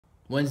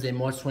Wednesday,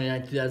 March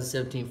 29,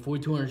 2017,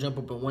 4,200 jump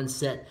rope in one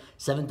set,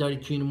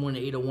 7:32 in the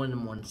morning, 8:01 in the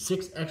morning,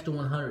 6 extra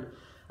 100.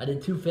 I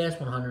did 2 fast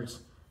 100s,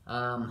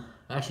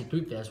 actually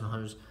 3 fast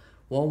 100s.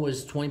 One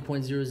was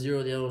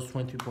 20.00, the other was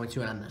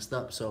 22.2, and I messed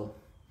up, so,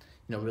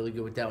 you know, really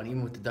good with that one,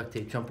 even with the duct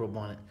tape jump rope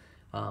on it.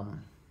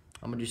 I'm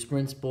going to do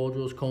sprints, ball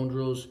drills, cone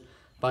drills,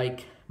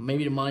 bike,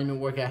 maybe the monument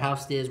workout,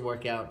 house stairs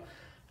workout,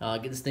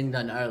 get this thing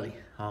done early.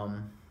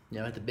 You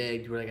know, hit the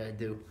bag, do what I got to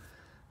do.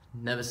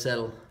 Never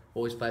settle.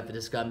 Always fight for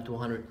this. Got me to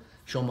 100.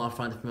 Show them off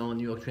front from my own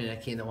New York training. I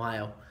came to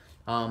Ohio.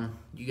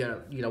 You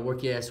gotta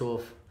work your ass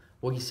off,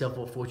 work yourself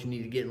off for what you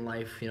need to get in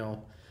life. You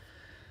know,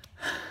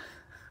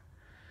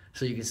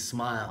 so you can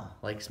smile,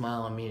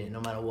 smile and mean it,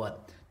 no matter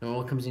what. No matter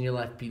what comes in your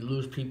life, you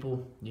lose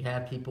people, you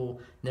have people.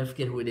 Never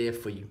forget who are there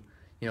for you.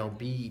 You know,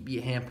 be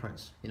a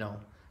handprints. You know,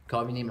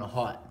 carve your name in a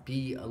heart.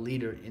 Be a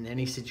leader in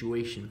any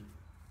situation,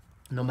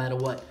 no matter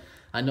what.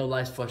 I know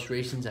life's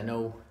frustrations. I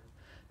know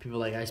people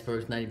like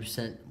icebergs,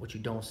 90% what you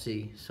don't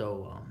see.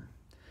 So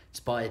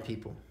inspire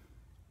people.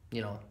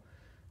 You know,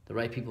 the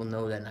right people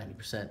know that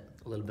 90%,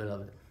 a little bit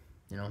of it.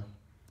 You know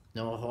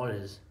how hard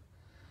it is.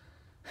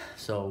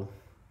 So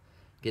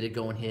get it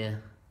going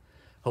here.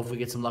 Hopefully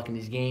get some luck in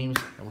these games,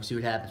 and we'll see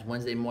what happens.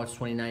 Wednesday, March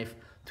 29th,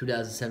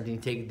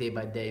 2017. Take it day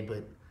by day,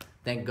 but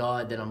thank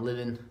God that I'm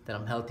living, that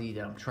I'm healthy,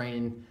 that I'm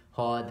training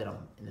hard, that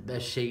I'm in the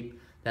best shape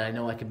that I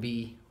know I could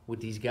be with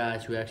these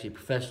guys who are actually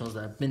professionals,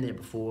 that I've been there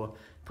before,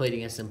 played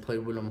against them,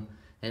 played with them,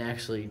 and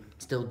actually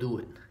still do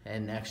it,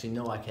 and actually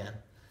know I can.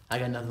 I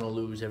got nothing to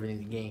lose, everything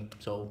to gain.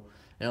 So,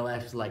 you know,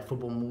 after like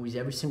football movies,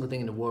 every single thing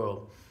in the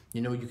world,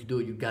 you know you can do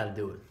it, you got to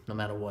do it, no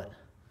matter what.